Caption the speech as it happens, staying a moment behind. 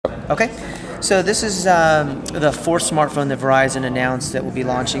Okay, so this is the fourth smartphone that Verizon announced that will be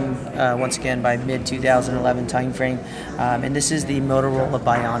launching once again by mid-2011 timeframe, and this is the Motorola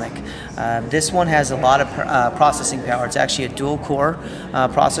Bionic. This one has a lot of processing power. It's actually a dual-core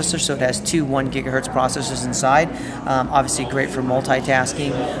processor, so it has two 1 gigahertz processors inside. Obviously great for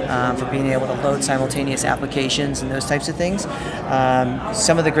multitasking, for being able to load simultaneous applications and those types of things.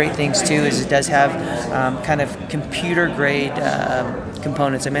 Some of the great things too is it does have kind of computer-grade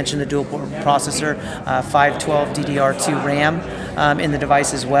components. I mentioned the dual-port processor, 512 DDR2 RAM in the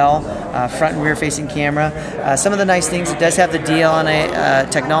device as well, front and rear-facing camera. Some of the nice things, it does have the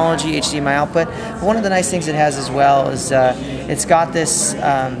DLNA technology, HDMI output. But one of the nice things it has as well is it's got this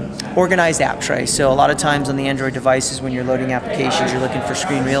organized app tray. So a lot of times on the Android devices when you're loading applications, you're looking for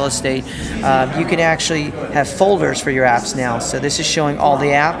screen real estate, you can actually have folders for your apps now. So this is showing all the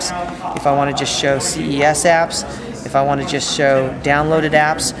apps. If I want to just show CES apps, if I want to just show downloaded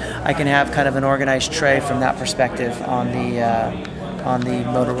apps, I can have kind of an organized tray from that perspective on the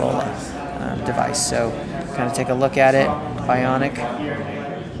Motorola device. So kind of take a look at it, Bionic.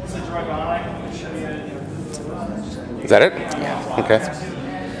 Is that it? Yeah. Okay.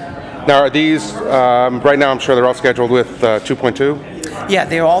 Now are these, right now I'm sure they're all scheduled with 2.2? Yeah,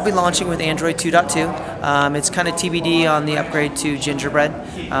 they'll all be launching with Android 2.2. It's kind of TBD on the upgrade to Gingerbread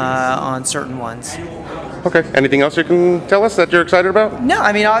on certain ones. Okay. Anything else you can tell us that you're excited about? No,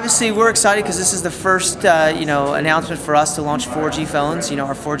 I mean obviously we're excited because this is the first announcement for us to launch 4G phones. You know,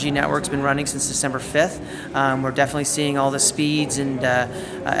 our 4G network's been running since December 5th. We're definitely seeing all the speeds and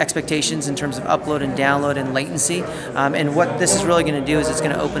expectations in terms of upload and download and latency. And what this is really going to do is it's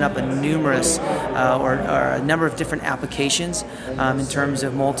going to open up a numerous or a number of different applications in terms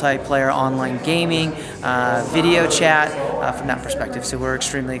of multiplayer online gaming, video chat from that perspective. So we're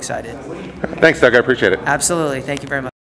extremely excited. Thanks, Doug. I appreciate it. Absolutely. Thank you very much.